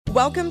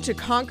Welcome to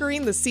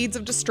Conquering the Seeds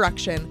of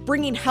Destruction,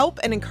 bringing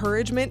help and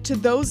encouragement to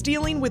those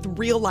dealing with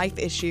real-life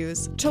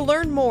issues. To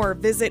learn more,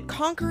 visit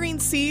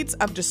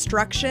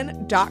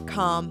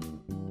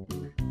conqueringseedsofdestruction.com.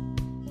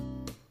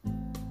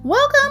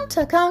 Welcome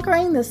to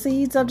Conquering the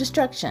Seeds of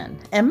Destruction,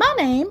 and my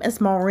name is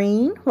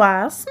Maureen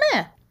Y.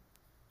 Smith.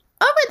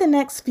 Over the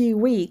next few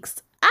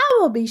weeks, I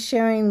will be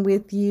sharing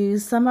with you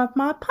some of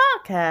my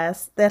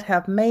podcasts that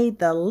have made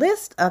the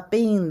list of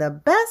being the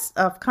best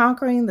of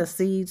conquering the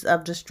seeds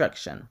of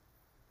destruction.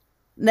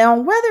 Now,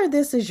 whether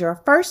this is your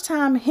first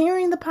time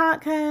hearing the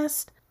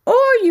podcast or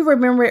you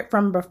remember it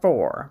from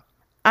before,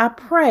 I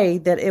pray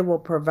that it will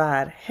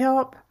provide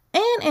help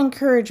and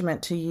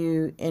encouragement to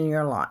you in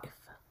your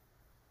life.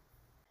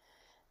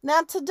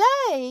 Now,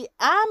 today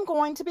I'm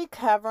going to be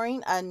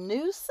covering a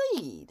new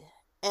seed,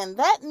 and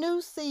that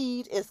new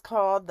seed is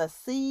called the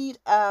seed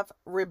of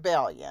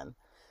rebellion.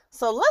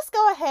 So let's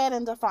go ahead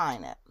and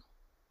define it.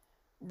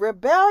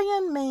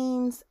 Rebellion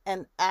means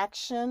an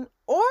action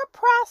or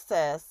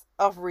process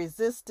of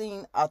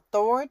resisting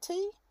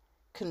authority,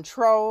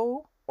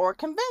 control, or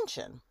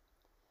convention.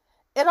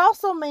 It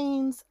also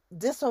means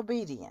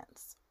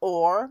disobedience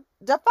or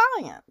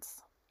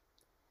defiance.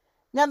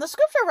 Now, the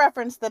scripture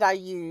reference that I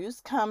use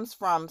comes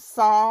from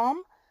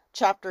Psalm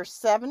chapter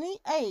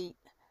 78,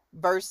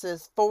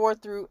 verses 4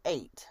 through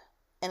 8.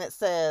 And it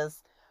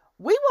says,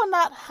 "We will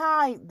not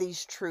hide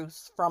these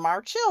truths from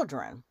our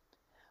children.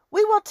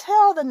 We will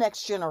tell the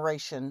next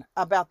generation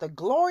about the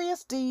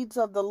glorious deeds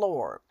of the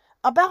Lord,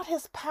 about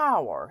his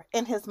power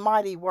and his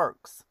mighty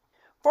works.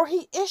 For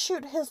he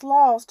issued his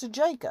laws to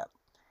Jacob.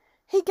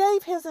 He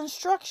gave his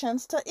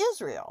instructions to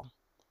Israel.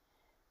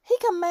 He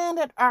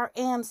commanded our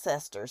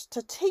ancestors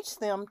to teach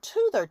them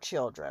to their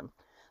children,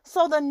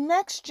 so the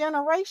next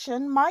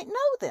generation might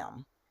know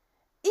them,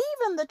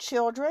 even the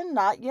children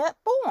not yet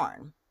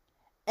born,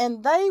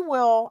 and they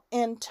will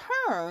in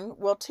turn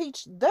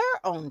teach their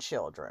own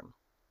children.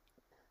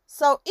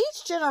 So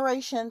each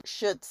generation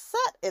should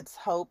set its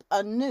hope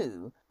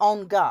anew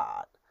on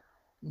God,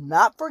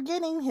 not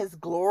forgetting his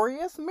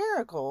glorious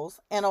miracles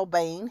and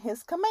obeying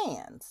his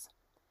commands.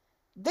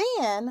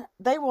 Then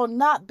they will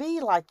not be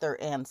like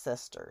their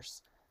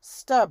ancestors,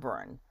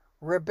 stubborn,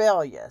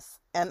 rebellious,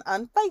 and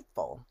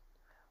unfaithful,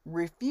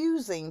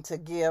 refusing to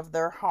give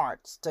their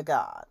hearts to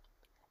God."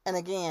 And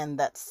again,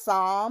 that's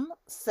Psalm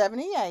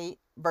 78,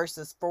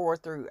 verses 4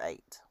 through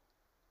 8.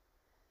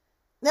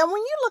 Now,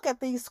 when you look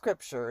at these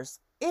scriptures,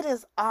 it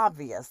is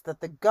obvious that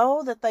the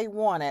goal that they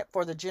wanted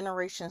for the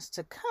generations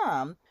to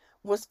come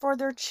was for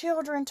their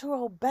children to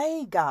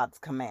obey God's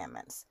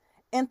commandments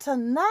and to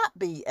not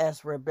be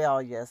as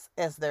rebellious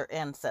as their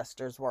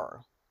ancestors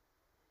were.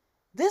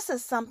 This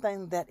is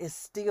something that is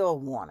still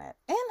wanted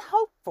and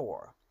hoped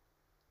for.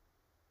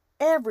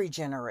 Every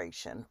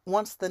generation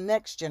wants the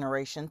next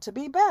generation to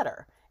be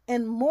better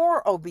and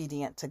more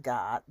obedient to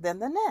God than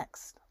the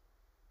next.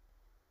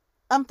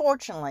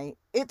 Unfortunately,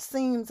 it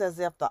seems as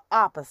if the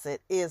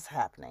opposite is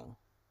happening.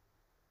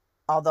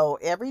 Although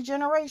every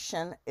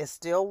generation is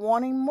still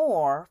wanting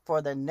more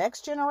for the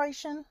next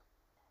generation,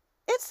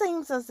 it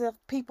seems as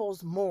if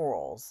people's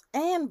morals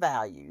and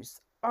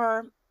values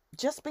are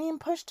just being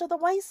pushed to the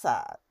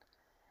wayside,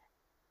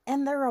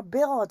 and their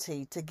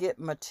ability to get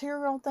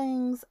material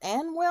things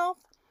and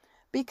wealth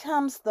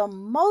becomes the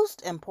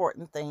most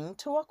important thing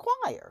to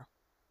acquire.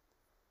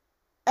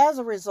 As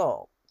a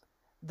result,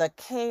 the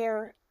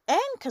care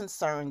and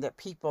concern that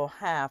people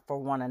have for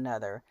one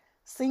another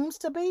seems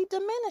to be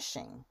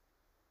diminishing.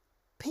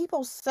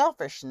 People's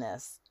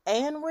selfishness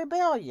and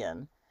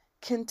rebellion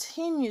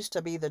continues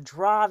to be the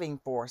driving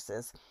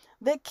forces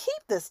that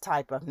keep this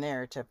type of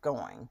narrative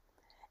going,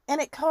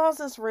 and it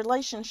causes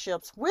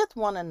relationships with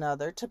one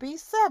another to be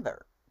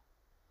severed.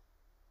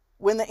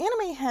 When the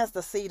enemy has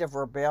the seed of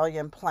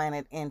rebellion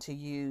planted into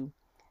you,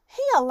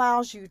 he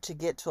allows you to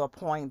get to a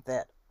point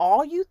that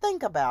all you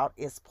think about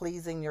is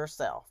pleasing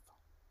yourself.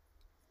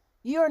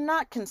 You are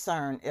not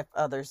concerned if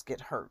others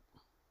get hurt.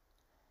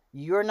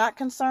 You are not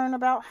concerned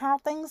about how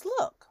things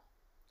look.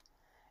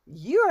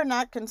 You are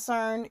not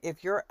concerned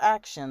if your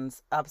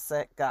actions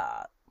upset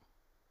God.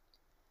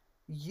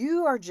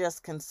 You are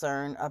just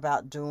concerned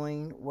about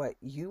doing what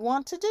you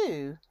want to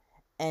do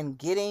and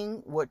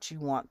getting what you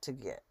want to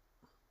get.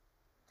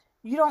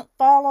 You don't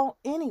follow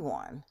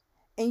anyone,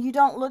 and you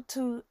don't look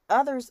to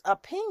others'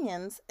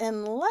 opinions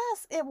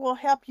unless it will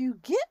help you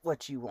get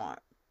what you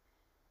want.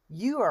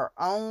 You are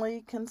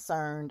only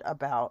concerned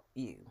about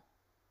you.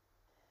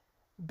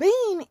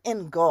 Being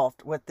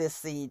engulfed with this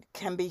seed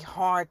can be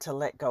hard to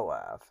let go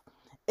of,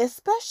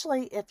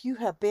 especially if you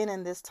have been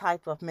in this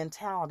type of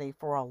mentality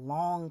for a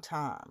long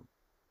time.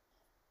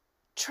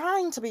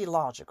 Trying to be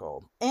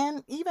logical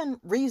and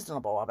even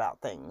reasonable about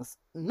things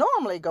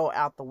normally go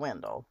out the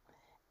window,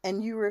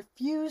 and you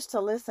refuse to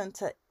listen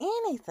to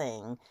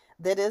anything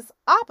that is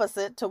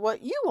opposite to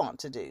what you want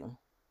to do.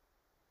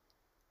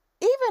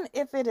 Even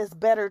if it is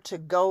better to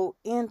go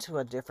into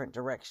a different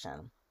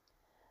direction,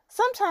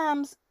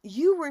 sometimes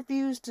you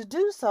refuse to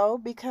do so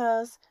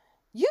because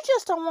you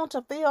just don't want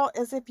to feel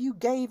as if you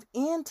gave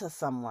in to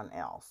someone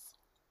else.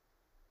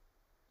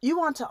 You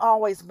want to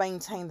always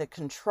maintain the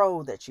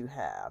control that you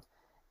have,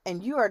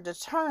 and you are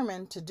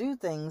determined to do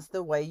things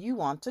the way you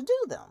want to do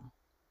them.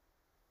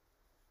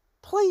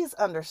 Please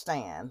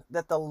understand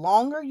that the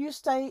longer you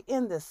stay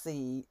in this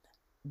seed,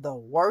 the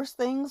worse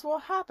things will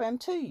happen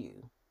to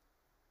you.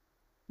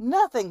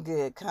 Nothing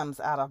good comes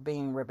out of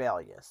being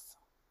rebellious.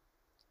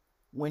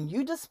 When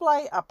you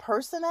display a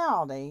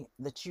personality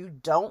that you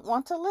don't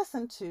want to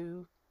listen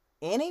to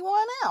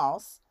anyone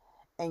else,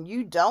 and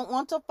you don't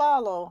want to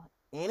follow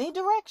any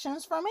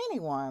directions from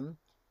anyone,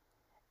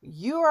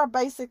 you are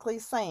basically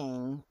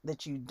saying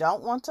that you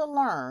don't want to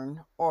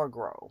learn or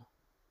grow.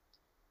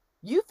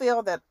 You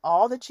feel that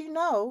all that you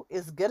know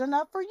is good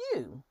enough for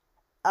you,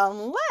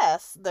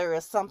 unless there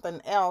is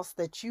something else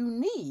that you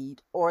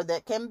need or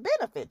that can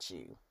benefit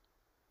you.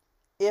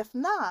 If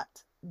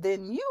not,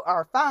 then you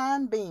are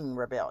fine being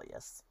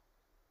rebellious.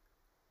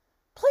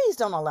 Please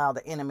don't allow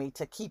the enemy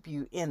to keep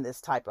you in this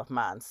type of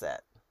mindset.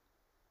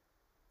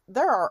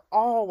 There are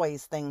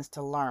always things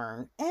to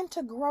learn and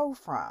to grow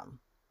from.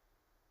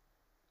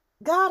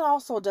 God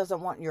also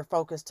doesn't want your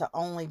focus to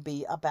only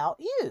be about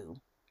you.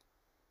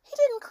 He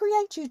didn't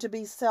create you to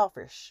be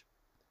selfish.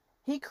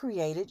 He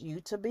created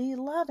you to be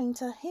loving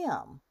to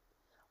Him,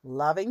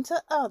 loving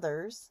to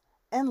others,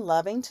 and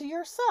loving to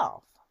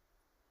yourself.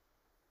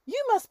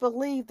 You must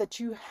believe that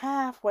you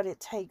have what it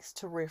takes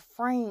to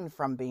refrain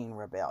from being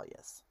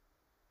rebellious.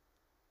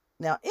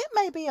 Now, it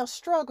may be a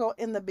struggle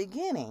in the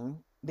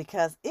beginning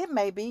because it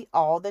may be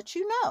all that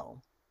you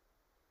know.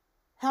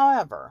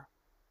 However,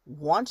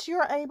 once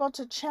you're able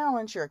to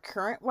challenge your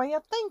current way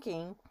of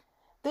thinking,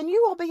 then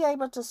you will be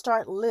able to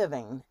start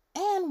living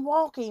and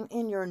walking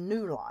in your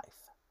new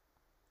life.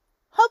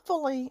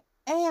 Hopefully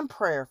and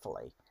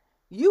prayerfully,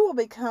 you will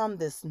become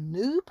this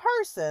new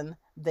person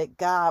that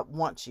God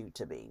wants you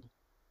to be.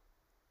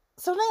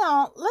 So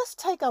now let's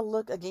take a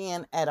look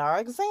again at our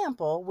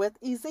example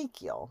with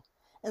Ezekiel.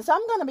 And so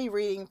I'm going to be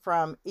reading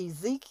from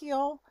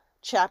Ezekiel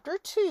chapter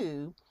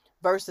 2,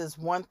 verses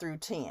 1 through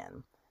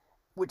 10,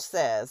 which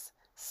says,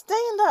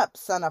 "Stand up,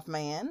 Son of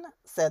Man,"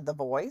 said the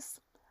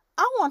voice.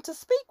 "I want to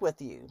speak with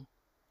you."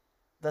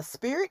 The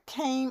Spirit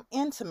came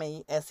into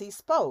me as he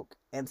spoke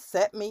and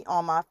set me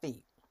on my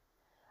feet.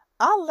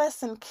 I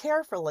listened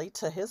carefully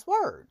to his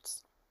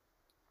words.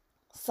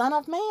 "Son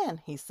of man,"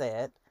 he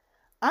said,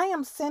 "I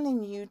am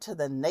sending you to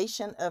the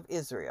nation of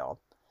Israel,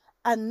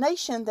 a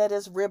nation that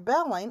is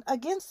rebelling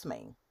against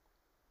me.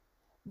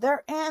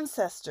 Their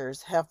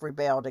ancestors have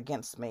rebelled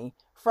against me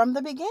from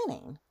the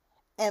beginning,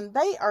 and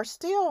they are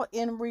still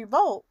in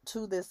revolt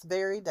to this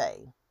very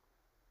day.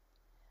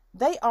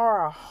 They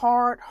are a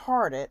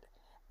hard-hearted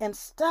and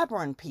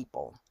stubborn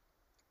people.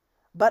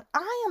 But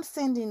I am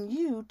sending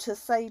you to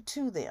say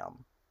to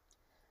them,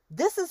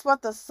 'This is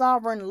what the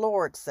sovereign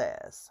Lord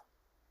says.'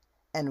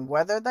 And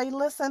whether they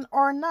listen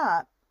or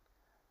not,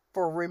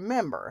 for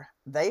remember,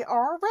 they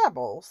are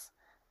rebels,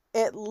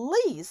 at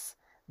least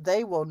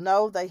they will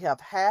know they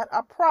have had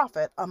a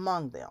prophet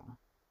among them.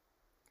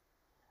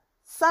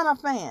 Son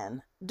of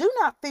man, do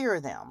not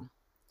fear them.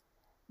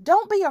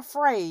 Don't be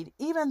afraid,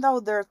 even though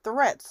their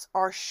threats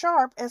are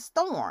sharp as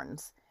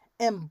thorns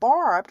and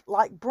barbed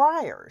like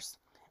briars,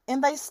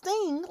 and they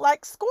sting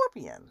like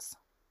scorpions.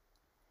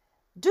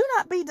 Do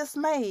not be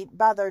dismayed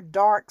by their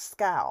dark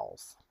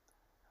scowls,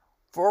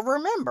 for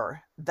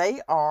remember,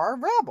 they are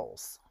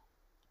rebels.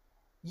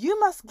 You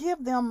must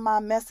give them my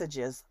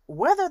messages,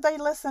 whether they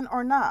listen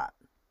or not.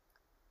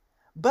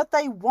 But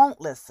they won't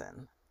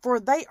listen, for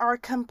they are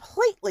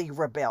completely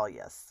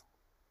rebellious.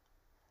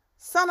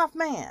 Son of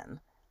man,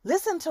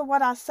 listen to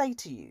what I say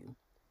to you.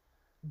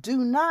 Do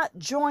not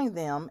join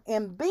them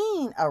in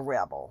being a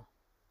rebel.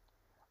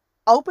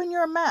 Open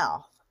your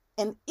mouth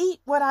and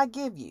eat what I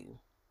give you."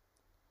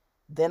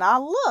 Then I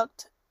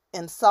looked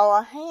and saw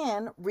a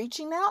hand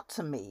reaching out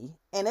to me,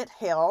 and it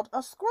held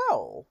a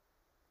scroll.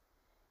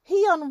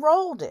 He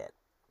unrolled it,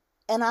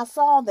 and I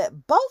saw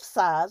that both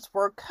sides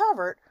were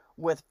covered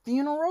with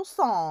funeral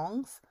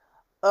songs,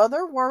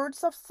 other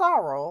words of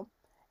sorrow,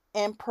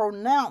 and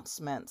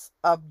pronouncements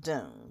of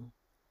doom.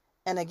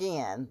 And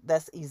again,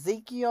 that's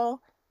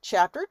Ezekiel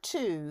chapter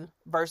 2,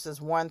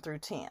 verses 1 through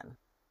 10.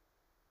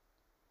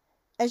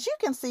 As you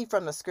can see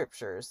from the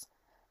scriptures,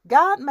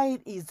 God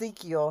made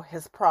Ezekiel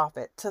his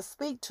prophet to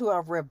speak to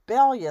a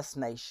rebellious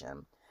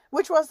nation,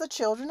 which was the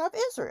children of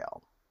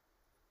Israel.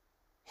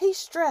 He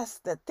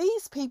stressed that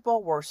these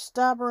people were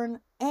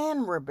stubborn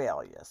and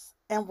rebellious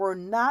and were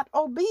not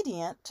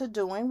obedient to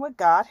doing what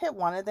God had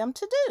wanted them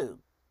to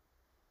do.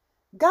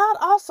 God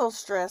also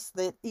stressed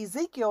that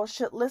Ezekiel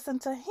should listen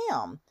to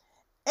him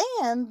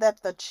and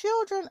that the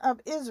children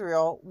of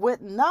Israel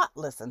would not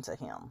listen to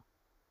him.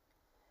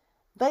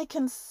 They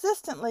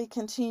consistently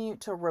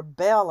continued to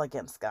rebel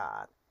against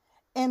God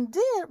and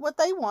did what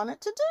they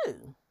wanted to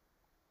do.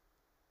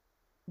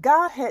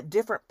 God had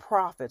different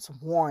prophets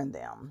warn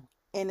them,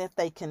 and if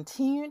they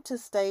continued to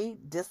stay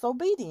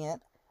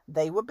disobedient,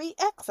 they would be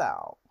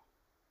exiled.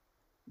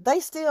 They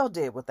still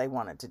did what they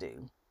wanted to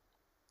do.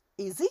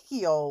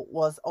 Ezekiel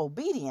was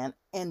obedient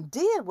and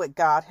did what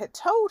God had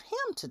told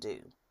him to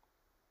do.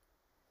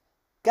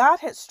 God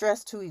had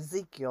stressed to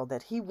Ezekiel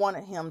that he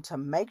wanted him to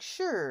make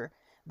sure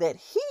that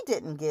he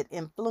didn't get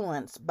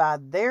influenced by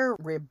their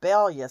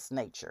rebellious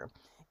nature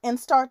and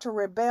start to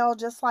rebel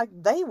just like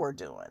they were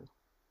doing.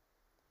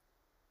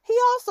 He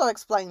also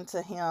explained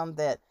to him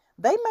that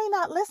they may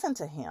not listen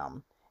to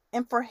him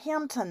and for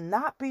him to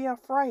not be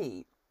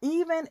afraid,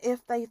 even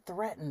if they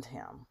threatened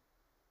him.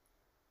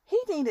 He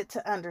needed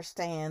to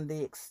understand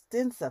the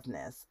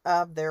extensiveness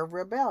of their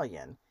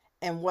rebellion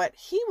and what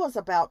he was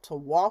about to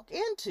walk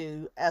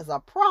into as a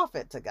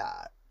prophet to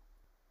God.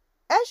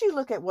 As you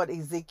look at what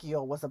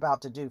Ezekiel was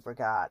about to do for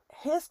God,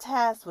 his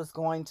task was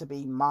going to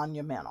be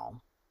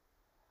monumental.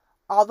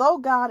 Although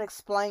God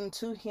explained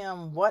to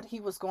him what he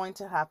was going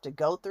to have to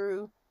go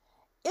through,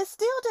 it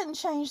still didn't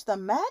change the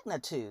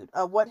magnitude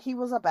of what he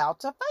was about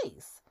to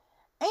face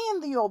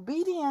and the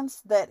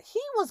obedience that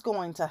he was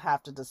going to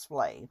have to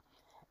display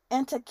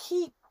and to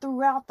keep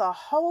throughout the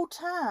whole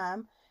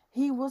time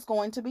he was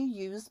going to be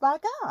used by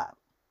God.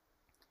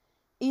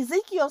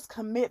 Ezekiel's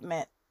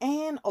commitment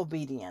and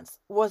obedience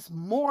was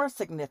more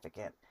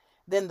significant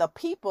than the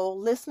people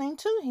listening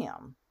to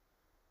him.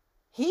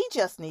 He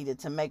just needed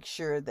to make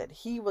sure that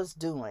he was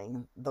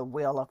doing the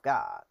will of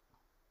God.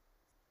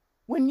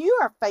 When you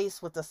are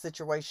faced with a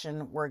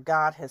situation where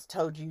God has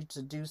told you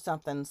to do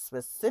something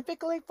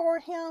specifically for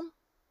him,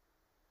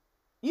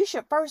 you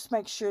should first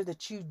make sure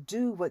that you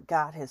do what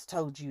God has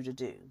told you to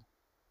do.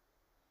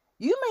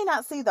 You may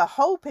not see the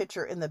whole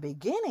picture in the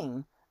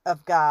beginning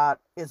of God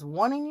is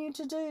wanting you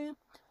to do,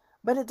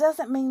 but it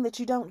doesn't mean that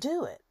you don't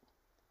do it.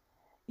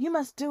 You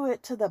must do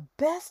it to the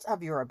best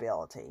of your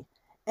ability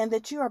and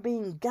that you are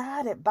being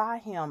guided by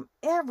him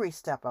every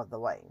step of the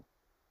way.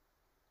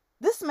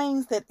 This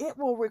means that it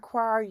will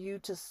require you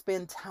to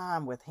spend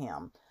time with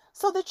him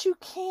so that you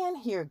can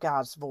hear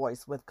God's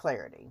voice with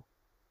clarity.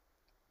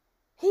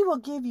 He will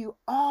give you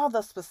all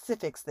the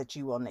specifics that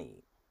you will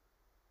need.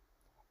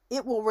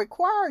 It will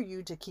require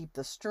you to keep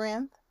the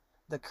strength,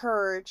 the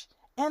courage,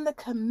 and the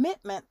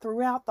commitment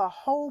throughout the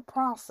whole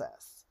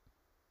process.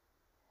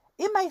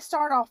 It may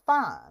start off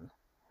fine,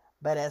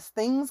 but as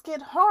things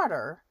get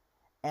harder,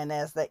 and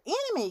as the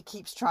enemy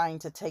keeps trying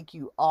to take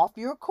you off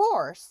your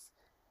course,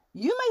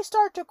 you may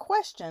start to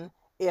question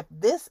if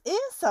this is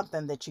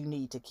something that you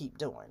need to keep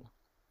doing.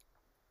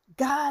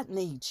 God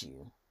needs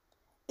you.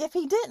 If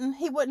he didn't,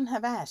 he wouldn't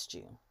have asked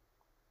you.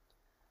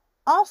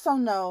 Also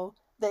know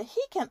that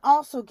he can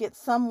also get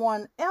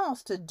someone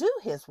else to do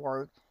his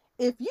work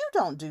if you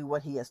don't do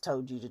what he has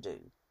told you to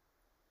do.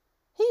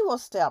 He will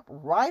step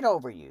right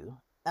over you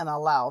and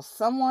allow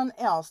someone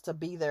else to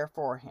be there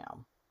for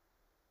him.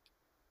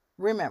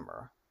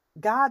 Remember,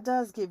 God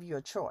does give you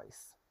a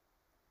choice.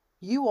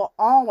 You will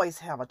always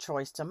have a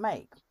choice to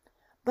make,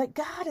 but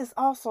God is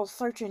also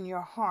searching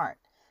your heart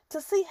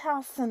to see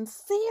how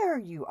sincere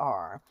you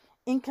are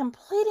in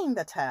completing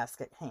the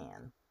task at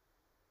hand.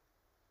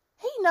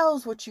 He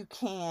knows what you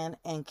can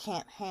and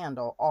can't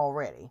handle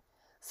already,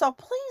 so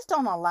please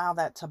don't allow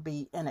that to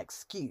be an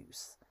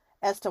excuse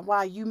as to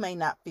why you may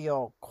not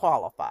feel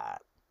qualified.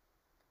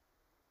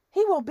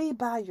 He will be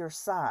by your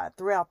side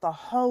throughout the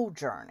whole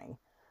journey,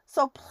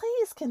 so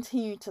please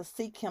continue to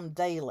seek him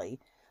daily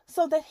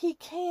so that he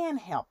can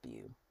help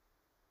you.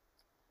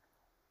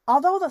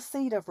 Although the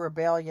seed of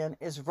rebellion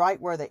is right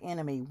where the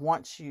enemy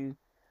wants you,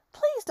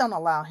 please don't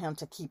allow him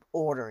to keep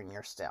ordering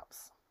your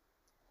steps.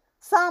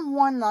 Psalm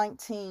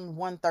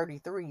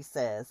 119:133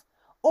 says,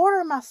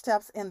 "Order my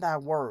steps in thy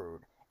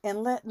word,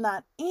 and let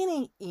not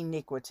any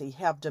iniquity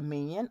have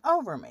dominion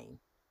over me."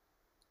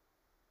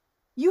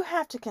 You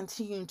have to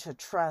continue to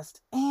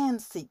trust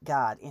and seek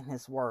God in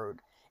his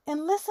word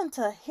and listen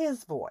to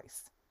his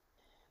voice.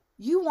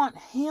 You want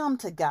him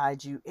to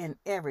guide you in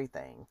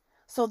everything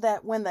so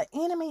that when the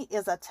enemy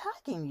is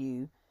attacking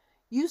you,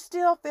 you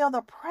still feel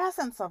the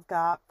presence of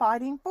God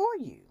fighting for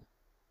you.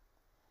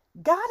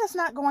 God is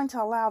not going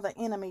to allow the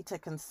enemy to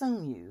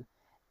consume you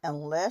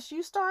unless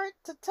you start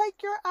to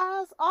take your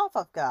eyes off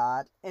of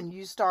God and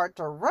you start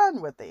to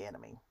run with the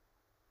enemy.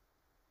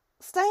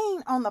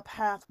 Staying on the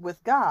path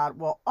with God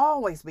will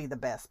always be the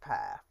best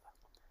path.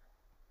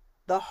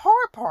 The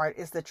hard part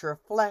is that your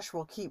flesh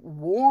will keep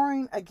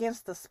warring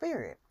against the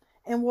spirit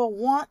and will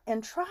want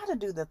and try to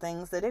do the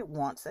things that it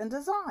wants and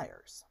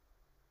desires.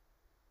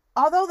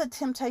 Although the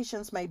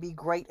temptations may be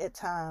great at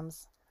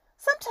times,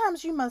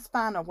 sometimes you must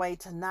find a way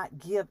to not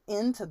give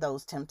in to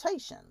those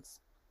temptations.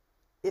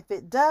 If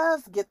it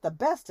does get the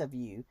best of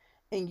you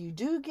and you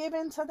do give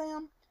in to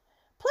them,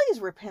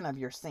 please repent of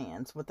your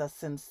sins with a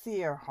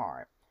sincere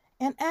heart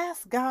and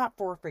ask God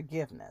for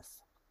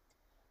forgiveness.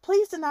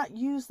 Please do not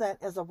use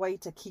that as a way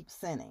to keep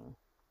sinning.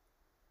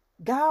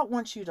 God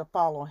wants you to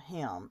follow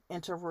him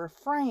and to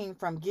refrain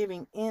from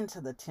giving in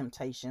to the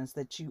temptations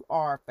that you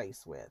are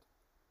faced with.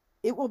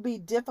 It will be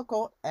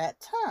difficult at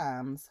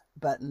times,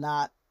 but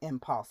not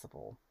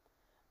impossible.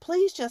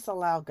 Please just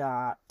allow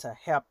God to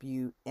help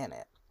you in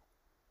it.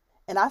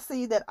 And I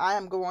see that I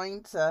am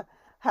going to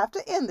have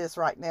to end this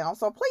right now,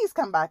 so please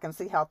come back and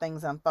see how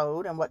things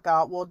unfold and what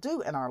God will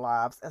do in our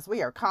lives as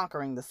we are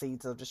conquering the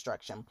seeds of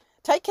destruction.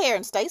 Take care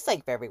and stay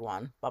safe,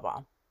 everyone.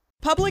 Bye-bye.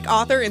 Public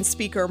author and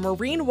speaker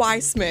Maureen Y.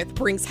 Smith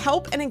brings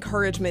help and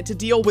encouragement to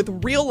deal with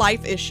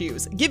real-life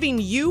issues,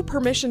 giving you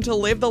permission to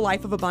live the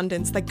life of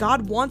abundance that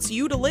God wants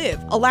you to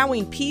live,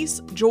 allowing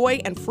peace, joy,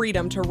 and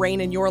freedom to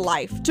reign in your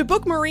life. To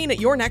book Maureen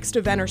at your next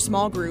event or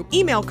small group,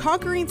 email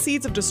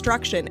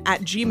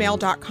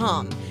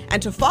conqueringseedsofdestruction@gmail.com.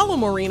 And to follow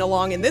Maureen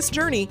along in this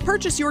journey,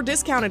 purchase your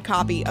discounted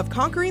copy of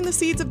Conquering the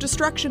Seeds of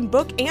Destruction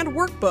book and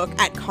workbook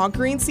at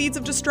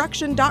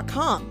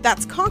conqueringseedsofdestruction.com.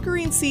 That's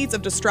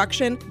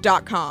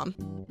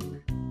conqueringseedsofdestruction.com.